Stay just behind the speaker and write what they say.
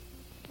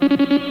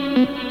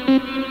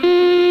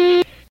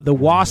The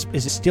Wasp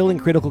is still in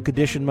critical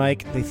condition,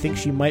 Mike. They think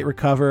she might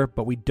recover,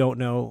 but we don't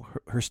know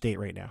her state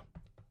right now.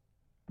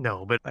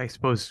 No, but I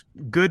suppose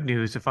good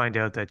news to find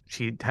out that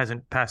she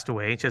hasn't passed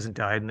away. She hasn't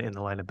died in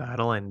the line of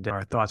battle. And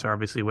our thoughts are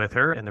obviously with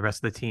her and the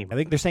rest of the team. I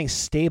think they're saying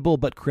stable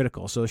but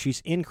critical. So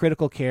she's in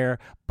critical care,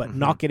 but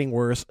not getting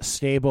worse,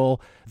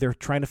 stable. They're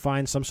trying to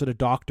find some sort of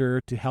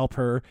doctor to help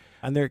her,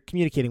 and they're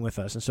communicating with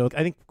us. And so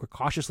I think we're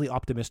cautiously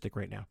optimistic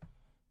right now.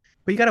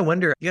 But you got to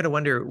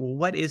wonder,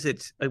 what is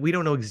it? We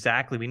don't know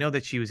exactly. We know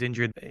that she was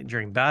injured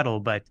during battle,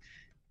 but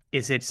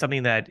is it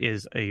something that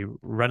is a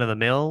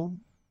run-of-the-mill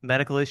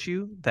medical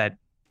issue that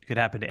could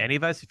happen to any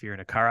of us if you're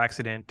in a car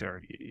accident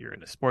or you're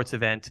in a sports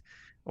event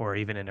or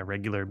even in a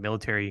regular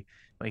military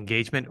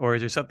engagement? Or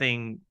is there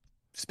something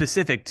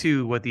specific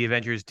to what the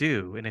Avengers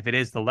do? And if it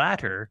is the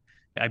latter,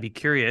 I'd be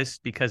curious,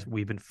 because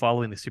we've been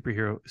following the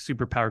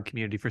superpower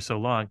community for so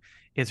long.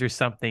 Is there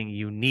something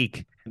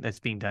unique that's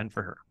being done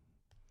for her?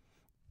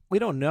 We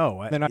don't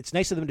know. It's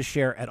nice of them to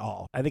share at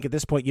all. I think at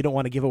this point, you don't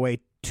want to give away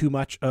too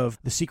much of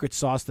the secret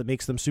sauce that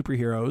makes them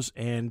superheroes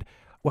and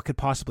what could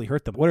possibly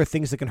hurt them. What are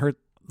things that can hurt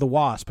the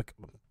Wasp?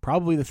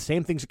 Probably the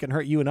same things that can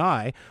hurt you and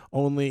I,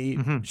 only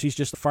she's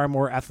just far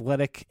more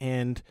athletic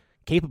and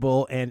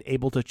capable and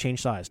able to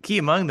change size. Key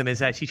among them is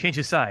that she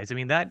changes size. I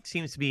mean, that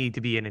seems to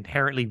be an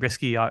inherently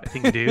risky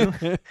thing to do.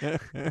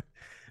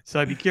 So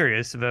I'd be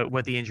curious about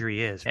what the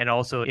injury is. And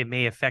also, it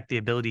may affect the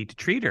ability to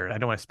treat her. I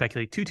don't want to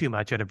speculate too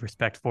much out of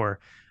respect for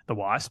the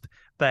Wasp,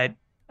 but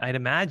I'd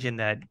imagine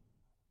that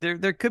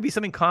there could be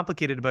something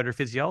complicated about her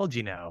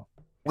physiology now.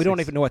 We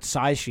don't even know what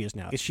size she is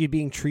now. Is she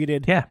being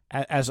treated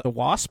as a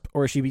wasp,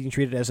 or is she being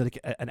treated as an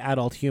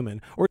adult human?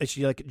 Or is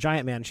she like a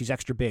giant man and she's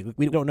extra big?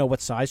 We don't know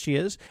what size she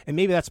is, and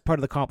maybe that's part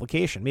of the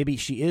complication. Maybe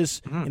she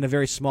is in a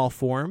very small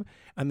form,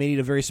 and they need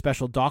a very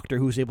special doctor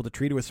who's able to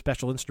treat her with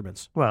special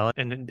instruments. Well,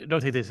 and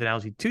don't take this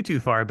analogy too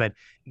far, but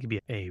it could be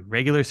a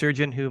regular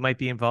surgeon who might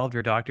be involved, or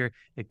a doctor.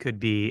 It could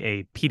be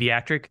a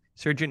pediatric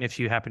surgeon if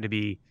you happen to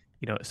be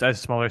a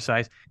smaller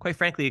size. Quite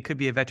frankly, it could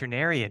be a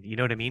veterinarian, you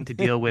know what I mean, to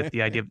deal with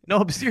the idea of,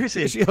 no, but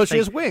seriously. She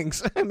has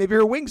wings. Maybe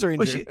her wings are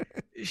injured.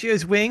 Well, she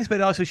has wings, but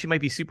also she might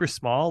be super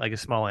small, like a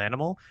small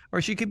animal,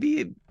 or she could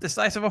be the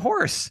size of a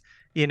horse,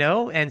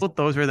 and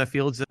those are the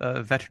fields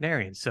of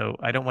veterinarians. So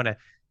I'm not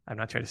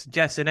trying to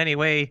suggest in any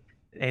way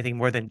anything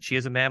more than she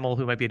is a mammal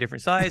who might be a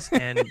different size,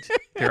 and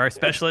there are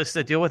specialists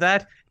that deal with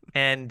that.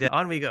 And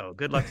on we go.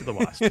 Good luck to the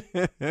Wasp.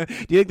 Do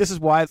you think this is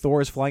why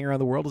Thor is flying around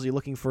the world? Is he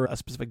looking for a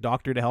specific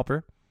doctor to help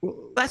her?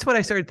 Well, that's what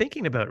I started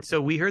thinking about. So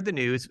we heard the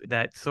news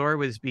that Thor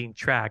was being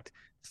tracked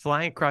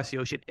flying across the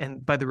ocean.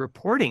 And by the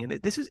reporting,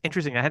 and this is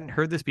interesting, I hadn't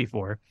heard this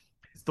before,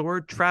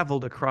 Thor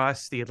traveled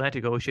across the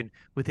Atlantic Ocean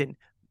within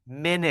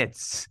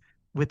minutes,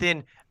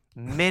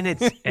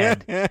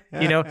 Ed,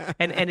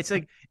 and it's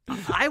like,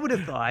 I would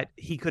have thought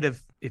he could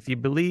have, if you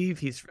believe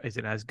he's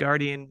an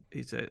Asgardian,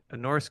 he's a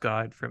Norse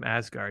god from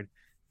Asgard,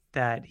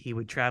 that he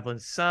would travel in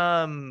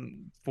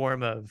some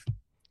form of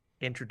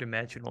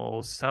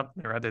interdimensional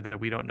something or other that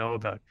we don't know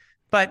about.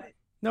 But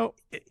no,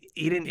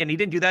 he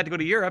didn't do that to go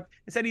to Europe.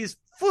 Instead, he just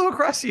flew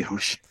across the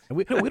ocean.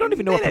 We don't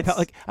even know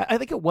what I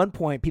think at one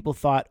point people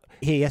thought,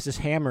 hey, he has this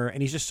hammer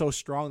and he's just so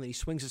strong that he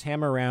swings his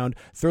hammer around,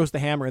 throws the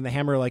hammer, and the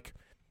hammer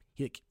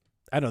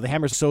the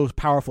hammer's so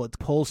powerful it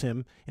pulls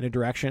him in a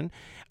direction.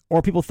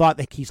 Or people thought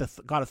that he's a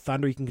god of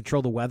thunder, he can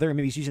control the weather, and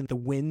maybe he's using the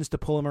winds to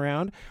pull him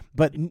around.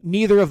 But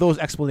neither of those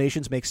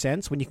explanations make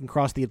sense when you can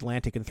cross the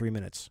Atlantic in 3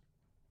 minutes.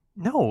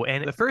 No,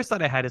 and the first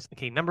thought I had is,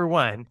 okay, number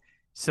one,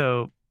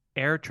 so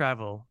air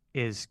travel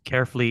is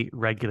carefully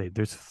regulated.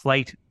 There's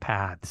flight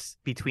paths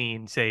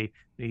between, say,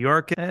 New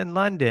York and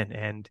London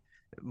and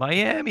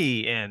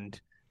Miami and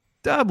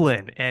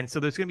Dublin. And so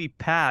there's going to be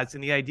paths,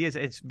 and the idea is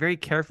it's very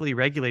carefully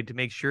regulated to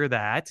make sure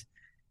that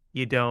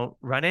you don't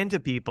run into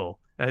people.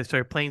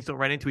 Planes don't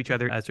run into each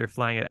other as they're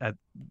flying at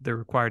the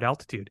required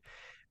altitude.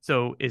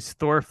 So is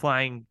Thor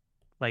flying,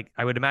 like,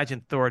 I would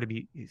imagine Thor to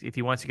be, if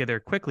he wants to get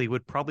there quickly,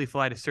 would probably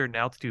fly at a certain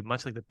altitude,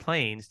 much like the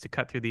planes, to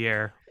cut through the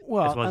air as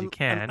well as you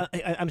can.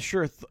 I'm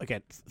sure,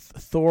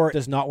 Thor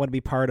does not want to be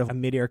part of a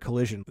mid-air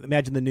collision.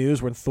 Imagine the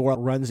news when Thor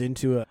runs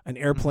into an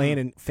airplane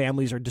and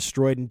families are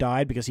destroyed and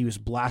died because he was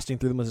blasting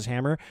through them with his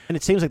hammer. And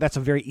it seems like that's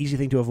a very easy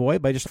thing to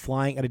avoid by just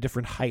flying at a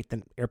different height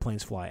than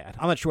airplanes fly at.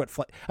 I'm not sure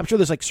I'm sure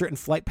there's like certain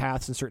flight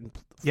paths and certain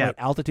flight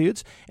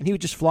altitudes, and he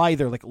would just fly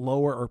either like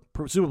lower or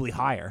presumably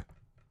higher.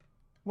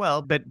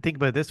 Well, but think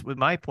about this.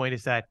 My point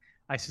is that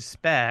I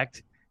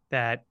suspect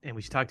that, and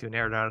we should talk to an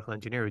aeronautical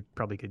engineer who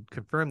probably could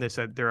confirm this,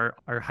 that there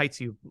are heights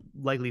you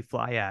likely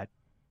fly at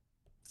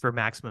for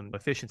maximum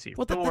efficiency.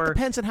 Well, that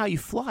depends on how you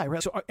fly,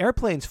 right? So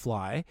airplanes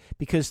fly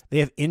because they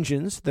have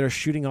engines that are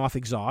shooting off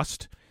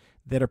exhaust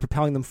that are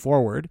propelling them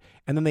forward,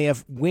 and then they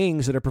have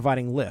wings that are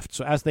providing lift.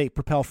 So as they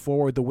propel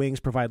forward, the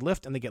wings provide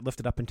lift, and they get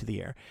lifted up into the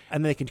air,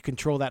 and they can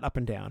control that up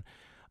and down.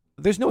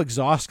 There's no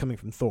exhaust coming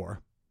from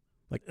Thor.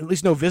 Like, at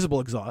least no visible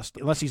exhaust,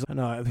 unless he's,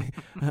 no,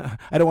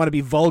 I don't want to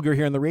be vulgar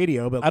here on the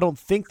radio, but I don't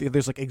think that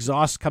there's like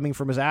exhaust coming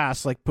from his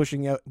ass, like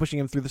pushing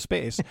him through the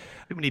space.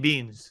 Too many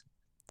beans.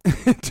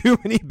 Too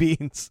many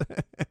beans.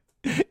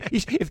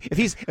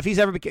 If he's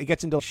ever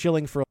gets into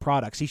shilling for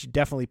products, he should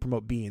definitely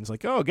promote beans.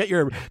 Like, oh, get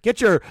your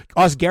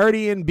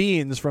Asgardian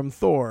beans from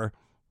Thor.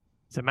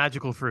 It's a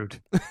magical fruit.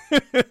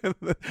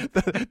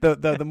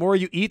 The more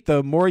you eat,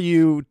 the more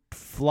you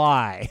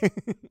fly.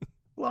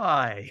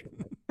 Fly.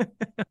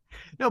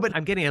 No, but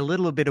I'm getting a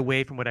little bit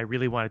away from what I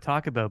really want to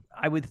talk about.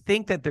 I would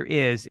think that there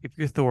is, if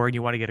you're Thor and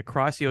you want to get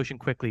across the ocean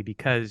quickly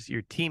because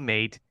your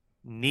teammate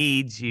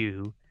needs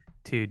you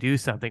to do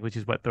something, which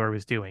is what Thor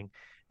was doing,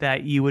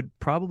 that you would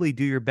probably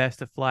do your best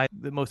to fly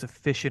the most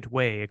efficient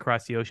way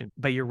across the ocean.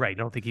 But you're right. I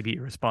don't think he'd be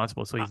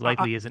irresponsible. So he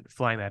likely isn't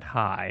flying that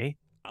high.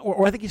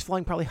 Or I think he's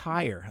flying probably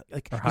higher.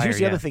 Like, higher, here's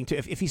the other thing, too.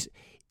 If he's,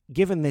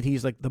 given that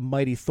he's like the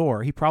mighty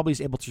Thor, he probably is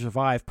able to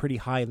survive pretty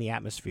high in the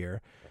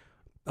atmosphere.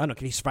 I don't know.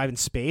 Can he survive in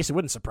space? It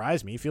wouldn't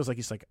surprise me. He feels like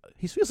he's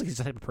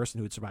the type of person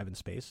who would survive in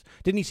space.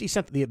 Didn't he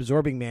sent the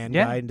absorbing man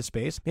guy into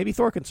space? Maybe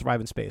Thor can survive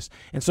in space.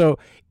 And so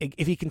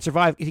if he can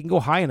survive, if he can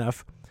go high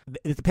enough,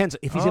 it depends.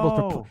 If he's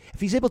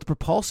able to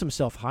propulse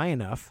himself high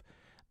enough,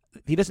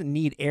 he doesn't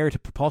need air to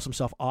propulse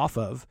himself off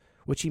of,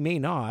 which he may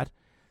not.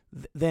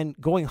 Then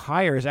going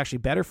higher is actually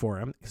better for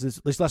him because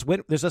there's less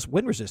wind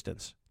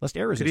resistance, less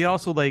air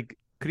resistance.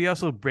 Could he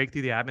also break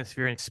through the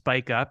atmosphere and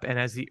spike up? And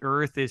as the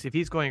Earth is, if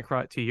he's going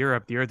across to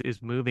Europe, the Earth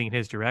is moving in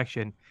his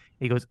direction.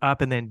 He goes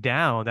up and then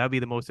down. That would be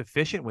the most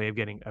efficient way of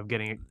getting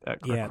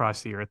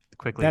across the Earth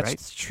quickly.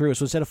 That's true.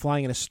 So instead of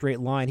flying in a straight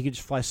line, he could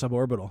just fly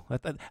suborbital.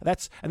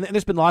 And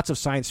there's been lots of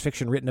science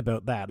fiction written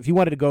about that. If you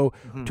wanted to go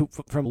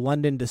from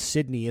London to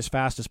Sydney as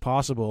fast as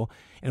possible,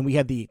 and we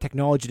had the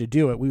technology to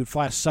do it, we would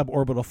fly a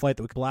suborbital flight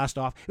that would blast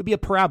off. It would be a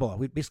parabola.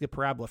 We'd basically a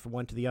parabola from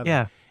one to the other.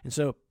 Yeah. And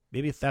so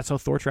maybe that's how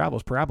Thor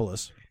travels,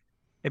 parabolas.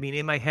 I mean,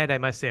 in my head, I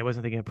must say I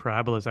wasn't thinking of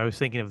parabolas. I was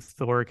thinking of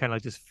Thor kind of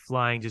like just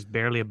flying just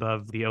barely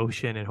above the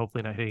ocean and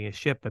hopefully not hitting a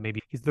ship, but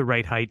maybe he's the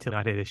right height to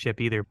not hit a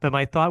ship either. But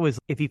my thought was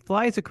if he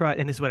flies across,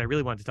 and this is what I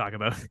really wanted to talk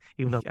about,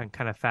 even though I'm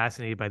kind of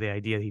fascinated by the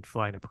idea that he'd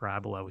fly in a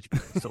parabola, which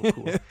would be so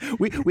cool.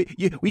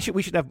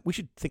 we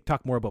should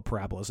talk more about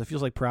parabolas. It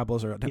feels like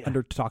parabolas are an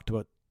under talked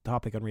about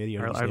topic on radio.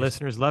 Our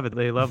listeners love it.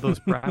 They love those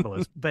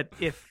parabolas. But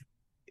if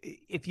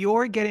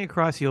you're getting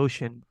across the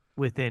ocean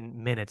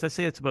within minutes, let's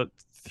say it's about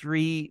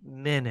 3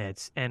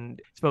 minutes and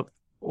it's about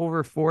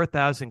over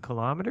 4,000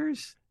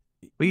 kilometers.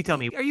 Well, you tell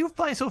me, are you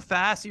flying so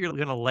fast that you're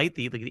going to light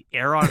the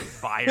air on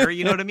fire?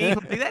 You know what I mean?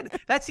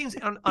 That seems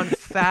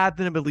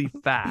unfathomably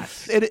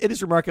fast. It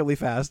is remarkably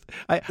fast.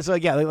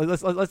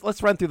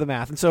 Let's run through the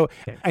math. And so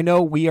I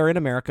know we are in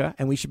America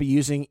and we should be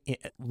using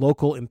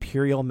local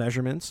imperial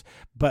measurements.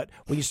 But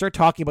when you start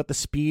talking about the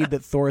speed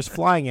that Thor is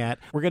flying at,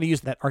 we're going to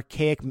use that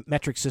archaic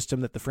metric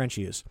system that the French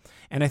use.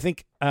 And I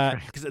think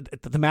because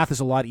the math is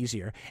a lot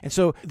easier. And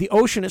so the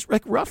ocean is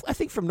like rough. I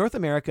think from North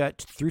America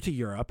through to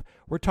Europe,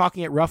 we're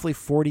talking at roughly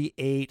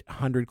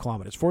 4,800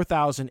 kilometers,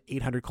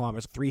 4,800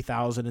 kilometers,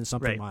 3,000 and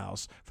something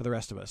miles for the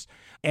rest of us.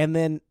 And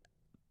then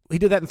he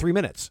did that in 3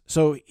 minutes.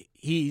 So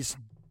he's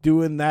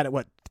doing that at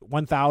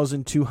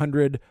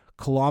 1,200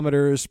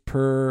 kilometers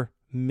per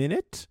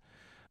minute?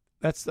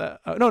 That's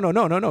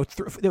no.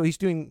 He's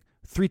doing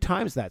 3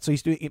 times that. So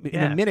he's doing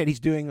in a minute. He's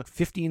doing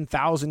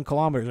 15,000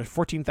 kilometers or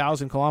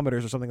 14,000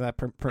 kilometers or something like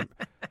that per.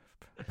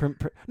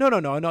 No.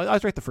 I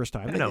was right the first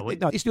time. No,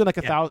 he's doing like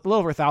a little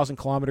over 1,000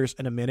 kilometers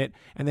in a minute,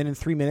 and then in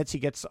 3 minutes he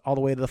gets all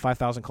the way to the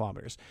 5,000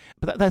 kilometers.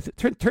 But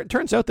that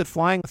turns out that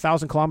flying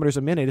 1,000 kilometers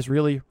a minute is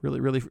really, really,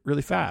 really,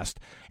 really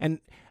fast. And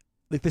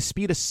like the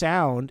speed of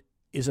sound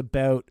is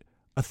about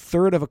a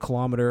third of a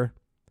kilometer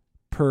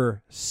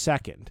per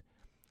second.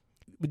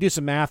 We do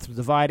some math,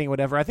 dividing,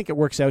 whatever. I think it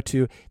works out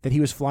to that he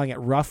was flying at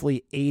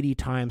roughly 80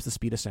 times the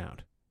speed of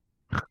sound.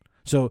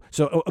 So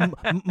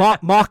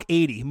Mach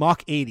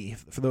 80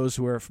 for those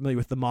who are familiar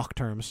with the Mach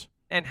terms.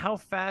 And how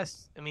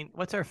fast? I mean,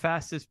 what's our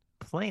fastest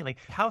plane? Like,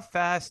 how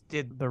fast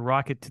did the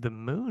rocket to the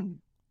moon?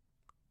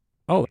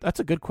 Oh, that's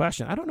a good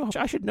question. I don't know.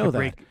 I should know to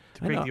break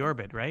the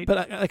orbit, right?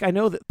 But I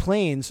know that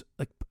planes,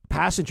 like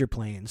passenger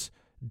planes,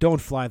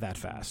 don't fly that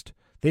fast.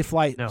 They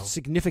fly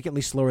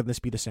significantly slower than the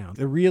speed of sound.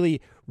 They're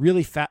really,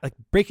 really fast. Like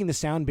breaking the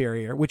sound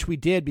barrier, which we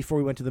did before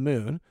we went to the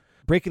moon.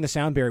 Breaking the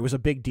sound barrier was a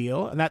big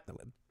deal, and that.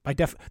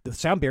 The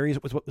sound barrier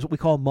was what we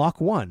call Mach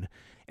 1.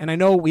 And I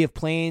know we have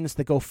planes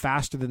that go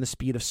faster than the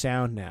speed of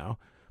sound now,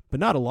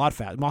 but not a lot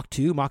fast. Mach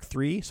 2, Mach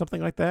 3,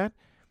 something like that.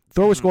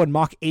 Thor was going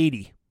Mach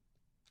 80.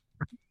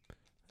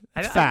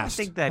 That's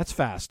fast. That's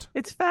fast.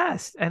 It's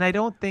fast. And I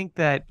don't think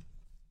that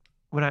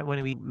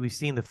when we've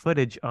seen the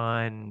footage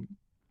on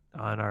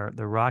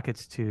the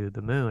rockets to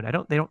the moon, I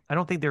don't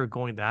think they were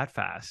going that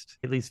fast.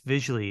 At least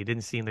visually, it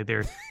didn't seem that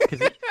they're because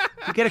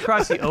you get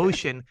across the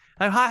ocean.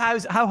 How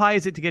high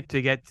is it to get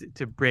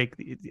to break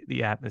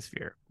the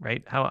atmosphere?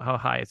 Right? How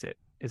high is it?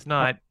 It's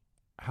not.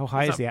 How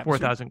high is the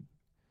atmosphere? 4,000.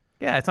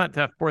 Yeah, it's not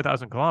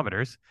 4,000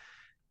 kilometers,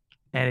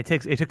 and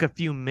it took a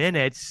few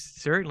minutes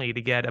certainly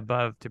to get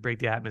above to break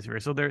the atmosphere.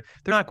 So they're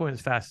not going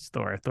as fast as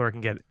Thor. Thor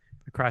can get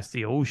across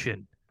the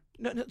ocean.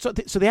 No, so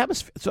the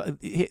atmosphere. So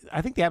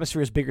I think the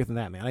atmosphere is bigger than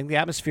that, man. I think the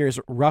atmosphere is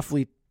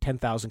roughly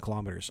 10,000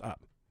 kilometers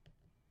up.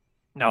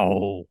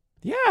 No.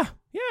 Yeah,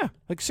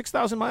 like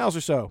 6,000 miles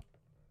or so.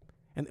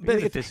 And You're but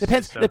the it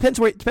physicist, depends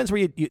where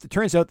you. It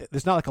turns out that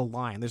there's not like a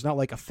line. There's not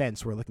like a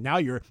fence where like now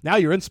you're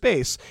in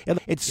space.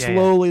 It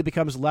slowly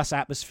becomes less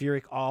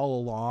atmospheric all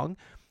along.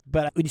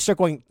 But when you start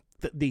going,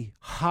 the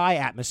high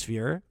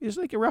atmosphere is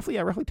like roughly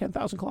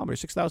 10,000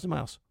 kilometers, 6,000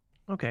 miles.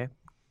 Okay.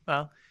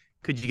 Well,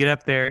 could you get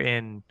up there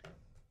in,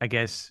 I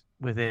guess,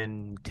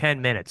 within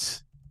 10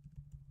 minutes?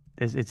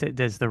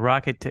 Did the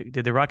rocket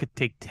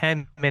take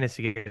 10 minutes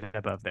to get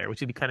above there,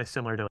 which would be kind of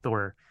similar to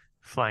Thor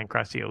flying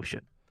across the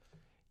ocean?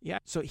 Yeah.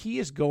 So he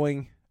is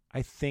going,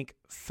 I think,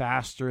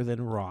 faster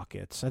than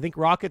rockets. I think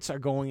rockets are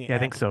going. Yeah, I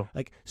think so.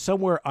 Like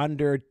somewhere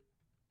under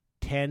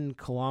 10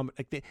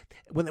 kilometers. Like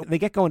when they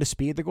get going to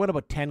speed, they're going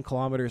about 10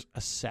 kilometers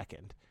a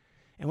second.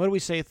 And what do we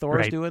say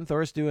Thor's doing?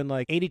 Thor's doing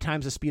like 80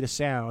 times the speed of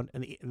sound,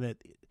 and the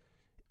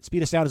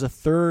speed of sound is a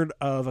third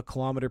of a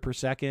kilometer per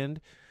second.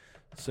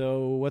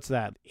 So what's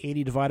that?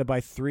 80 divided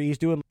by 3. He's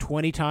doing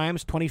 20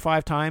 times,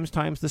 25 times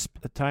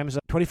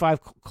 25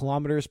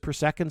 kilometers per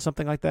second,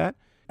 something like that.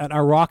 And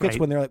our rockets,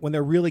 when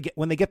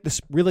they get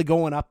this really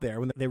going up there,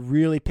 when they're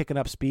really picking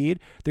up speed,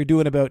 they're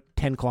doing about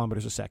 10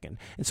 kilometers a second.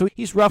 And so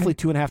he's roughly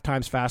 2.5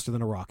 times faster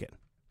than a rocket.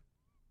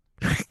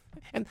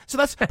 And so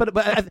that's, but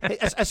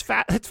as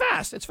fast,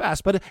 it's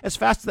fast, but as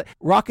fast as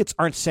rockets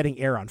aren't setting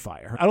air on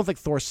fire. I don't think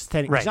Thor's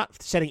he's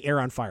not setting air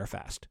on fire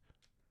fast.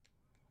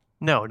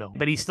 No,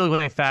 but he's still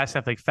going fast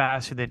enough, like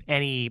faster than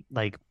any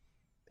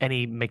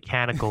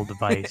mechanical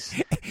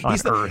device on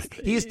Earth.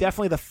 He is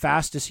definitely the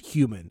fastest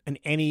human in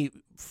any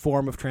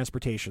form of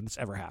transportation that's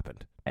ever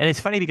happened. And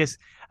it's funny because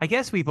I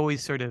guess we've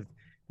always sort of,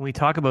 when we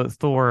talk about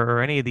Thor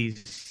or any of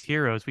these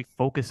heroes, we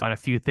focus on a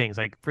few things.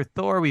 Like for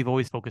Thor, we've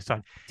always focused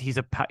on he's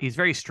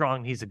very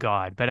strong, he's a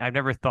god. But I've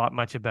never thought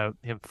much about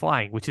him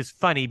flying, which is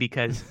funny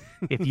because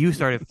if you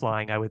started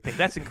flying, I would think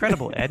that's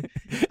incredible, Ed.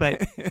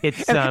 But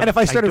it's and if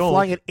I started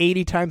flying at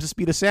 80 times the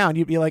speed of sound,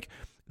 you'd be like,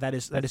 that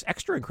is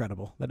extra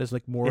incredible. That is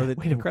like more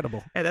than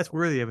incredible. Yeah, that's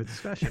worthy of a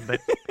discussion. But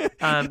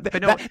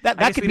but no,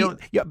 that could be.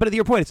 Yeah, but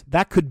your point is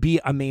that could be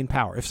a main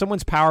power. If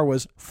someone's power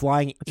was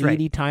flying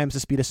 80 times the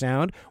speed of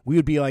sound, we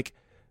would be like,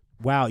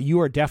 wow, you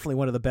are definitely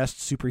one of the best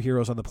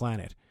superheroes on the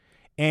planet.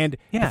 And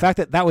the fact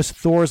that was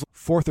Thor's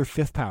 4th or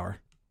 5th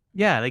power.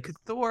 Yeah, like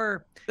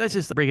Thor, let's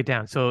just break it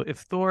down. So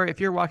if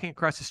you're walking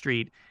across the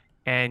street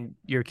and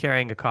you're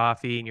carrying a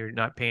coffee and you're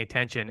not paying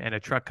attention and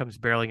a truck comes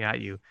barreling at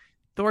you,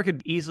 Thor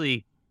could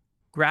easily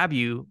grab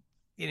you,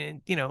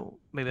 and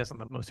maybe that's not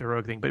the most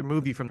heroic thing, but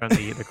move you from the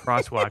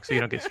crosswalk so you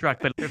don't get struck.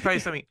 But there's probably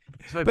something.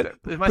 So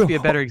there must be a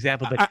better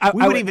example. But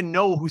we wouldn't even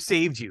know who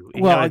saved you.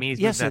 You know what I mean?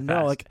 Yes and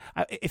no. Like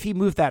if he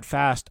moved that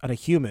fast on a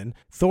human,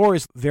 Thor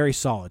is very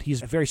solid.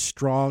 He's a very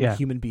strong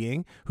human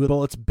being who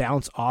bullets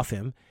bounce off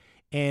him,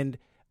 and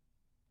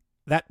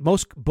that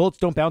most bullets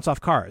don't bounce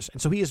off cars.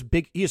 And so he is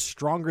big. He is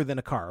stronger than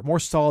a car, more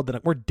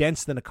solid more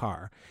dense than a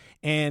car.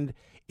 And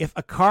if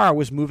a car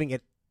was moving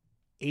at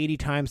 80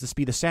 times the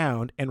speed of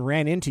sound and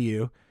ran into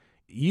you,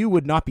 you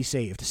would not be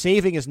saved.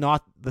 Saving is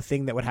not the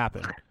thing that would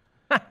happen.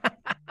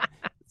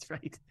 That's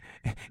right.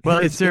 Well,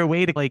 is there a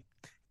way to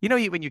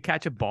when you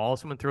catch a ball,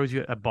 someone throws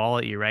you a ball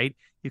at you, right?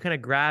 You kind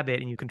of grab it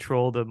and you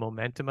control the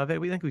momentum of it.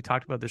 We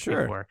talked about this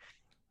before.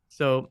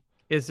 So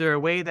is there a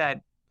way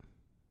that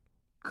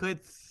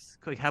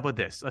how about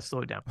this? Let's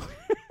slow it down.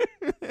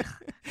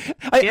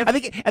 I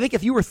think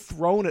if you were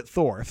thrown at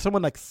Thor, if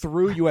someone like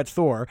threw you at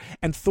Thor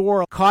and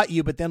Thor caught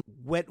you, but then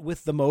went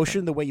with the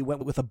motion the way you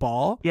went with a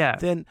ball,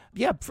 then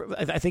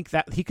I think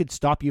that he could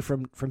stop you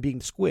from being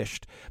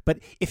squished. But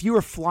if you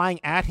were flying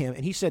at him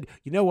and he said,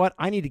 you know what,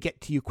 I need to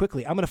get to you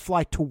quickly, I'm going to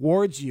fly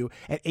towards you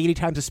at 80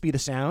 times the speed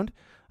of sound,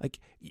 like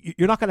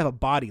you're not going to have a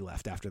body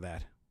left after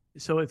that.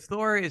 So if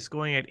Thor is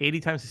going at 80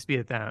 times the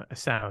speed of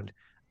sound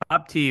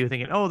up to you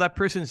thinking, oh, that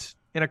person's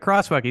in a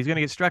crosswalk, he's going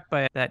to get struck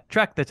by that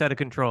truck that's out of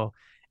control,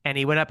 and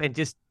he went up and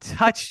just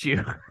touched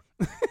you,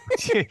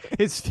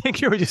 his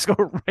finger would just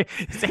go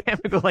his hand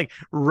would go like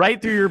right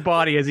through your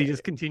body as he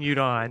just continued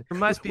on. There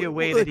must be a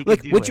way that he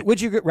could do it. Would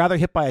you rather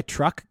hit by a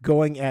truck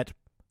going at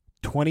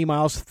 20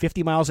 miles,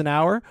 50 miles an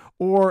hour,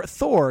 or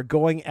Thor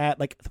going at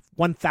like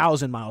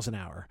 1,000 miles an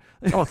hour?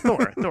 Oh,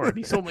 Thor would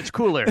be so much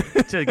cooler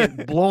to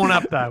get blown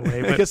up that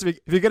way. But I guess if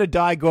you're going to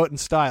die, go out in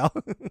style.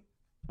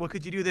 Well,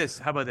 could you do this?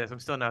 How about this? I'm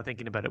still now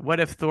thinking about it. What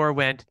if Thor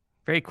went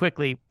very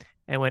quickly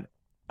and went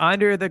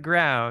under the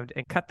ground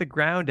and cut the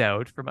ground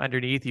out from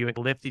underneath you and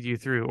lifted you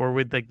through? Or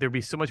would there'd be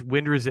so much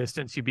wind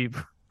resistance you'd be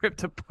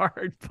ripped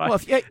apart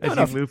as you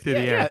move through the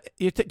air? Yeah.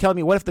 You're telling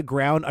me, what if the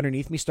ground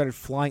underneath me started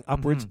flying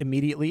upwards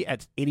immediately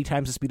at 80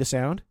 times the speed of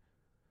sound?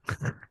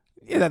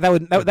 Yeah,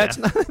 that's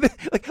not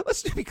like,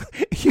 let's be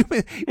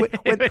human.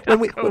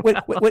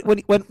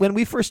 When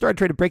we first started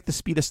trying to break the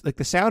speed of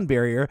the sound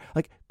barrier,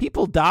 like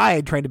people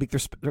died trying to break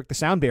the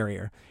sound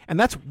barrier, and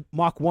that's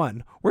Mach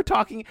 1. We're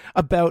talking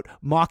about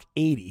Mach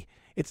 80.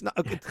 It's not.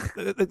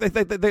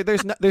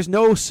 There's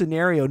no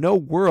scenario, no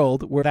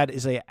world where that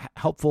is a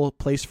helpful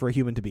place for a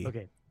human to be.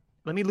 Okay,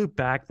 let me loop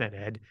back then,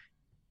 Ed.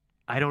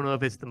 I don't know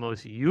if it's the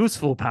most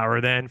useful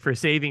power then for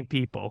saving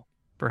people.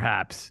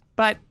 Perhaps,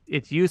 but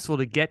it's useful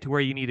to get to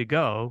where you need to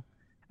go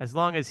as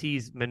long as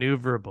he's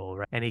maneuverable,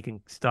 right, and he can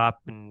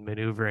stop and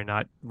maneuver and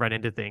not run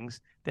into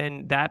things,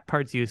 then that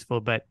part's useful.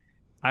 But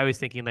I was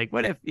thinking, like,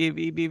 what if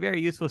he'd be a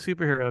very useful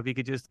superhero if he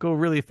could just go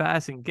really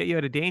fast and get you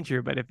out of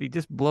danger, but if he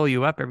just blow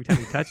you up every time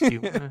he touched you.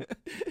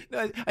 No,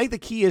 I think the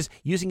key is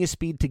using his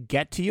speed to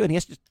get to you, and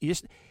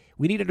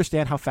we need to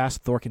understand how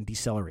fast Thor can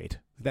decelerate.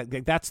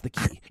 That's the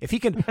key. If he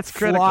can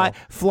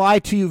fly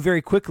to you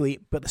very quickly,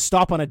 but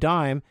stop on a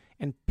dime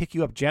and pick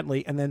you up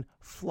gently, and then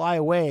fly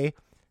away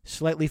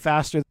slightly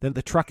faster than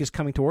the truck is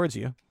coming towards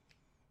you.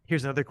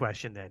 Here's another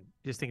question then.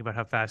 Just think about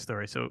how fast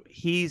Thor is. So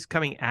he's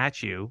coming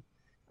at you.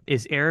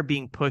 Is air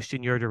being pushed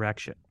in your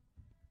direction?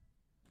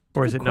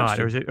 Or is it not?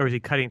 Or is he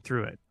cutting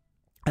through it?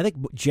 I think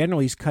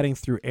generally he's cutting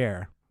through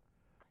air.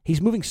 He's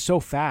moving so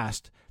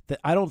fast that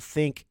I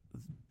think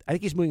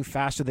he's moving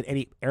faster than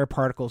any air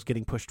particles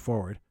getting pushed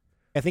forward.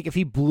 I think if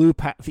he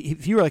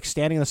if you were like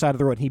standing on the side of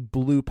the road and he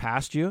blew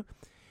past you,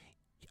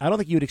 I don't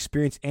think you would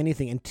experience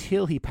anything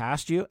until he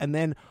passed you, and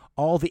then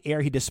all the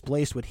air he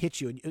displaced would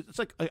hit you. It's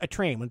like a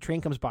train. When a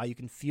train comes by, you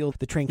can feel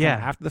the train coming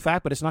after the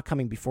fact, but it's not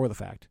coming before the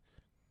fact.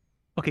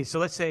 Okay, so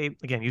let's say,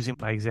 again, using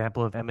my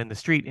example of him in the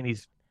street and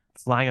he's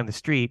flying on the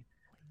street,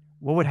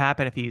 what would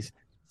happen if he's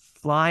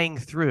flying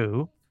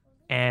through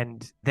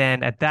and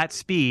then at that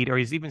speed, or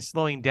he's even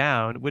slowing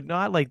down, would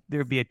not like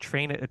there be a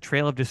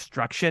trail of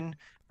destruction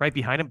right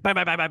behind him? Bam,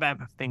 bam, bam, bam,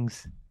 bam,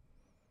 things.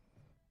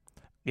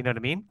 You know what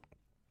I mean?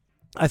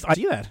 I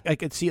see that. I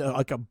could see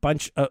like a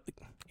bunch of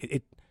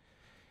it.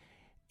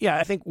 Yeah,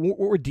 I think what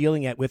we're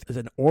dealing with is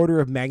an order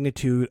of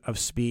magnitude of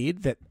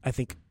speed that I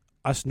think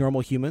us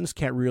normal humans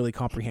can't really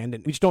comprehend,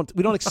 and we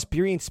don't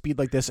experience speed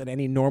like this at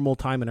any normal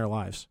time in our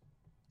lives.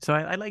 So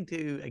I'd like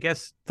to, I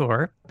guess,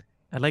 Thor,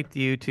 I'd like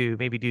you to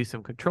maybe do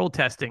some control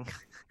testing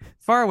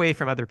far away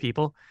from other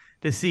people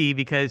to see,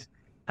 because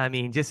I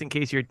mean, just in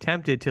case you're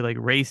tempted to like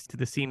race to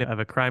the scene of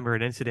a crime or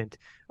an incident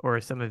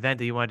or some event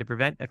that you wanted to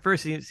prevent. At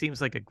first, it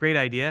seems like a great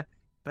idea,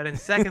 but in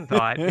second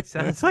thought, it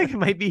sounds like it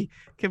might be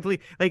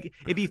complete. Like,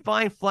 it'd be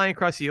fine flying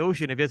across the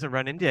ocean if he doesn't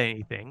run into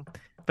anything,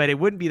 but it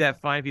wouldn't be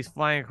that fine if he's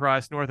flying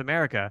across North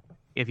America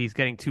if he's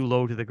getting too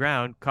low to the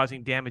ground,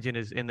 causing damage in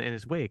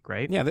his wake,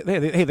 right? Yeah,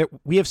 hey,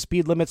 we have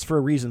speed limits for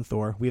a reason,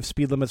 Thor. We have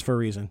speed limits for a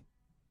reason.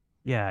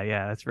 Yeah,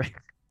 that's right.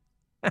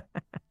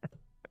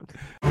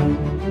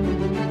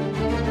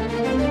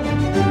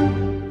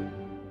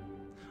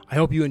 I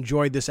hope you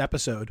enjoyed this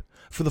episode.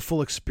 For the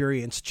full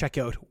experience, check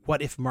out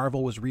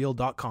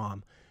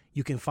whatifmarvelwasreal.com.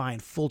 You can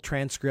find full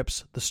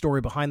transcripts, the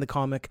story behind the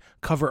comic,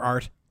 cover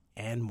art,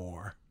 and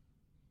more.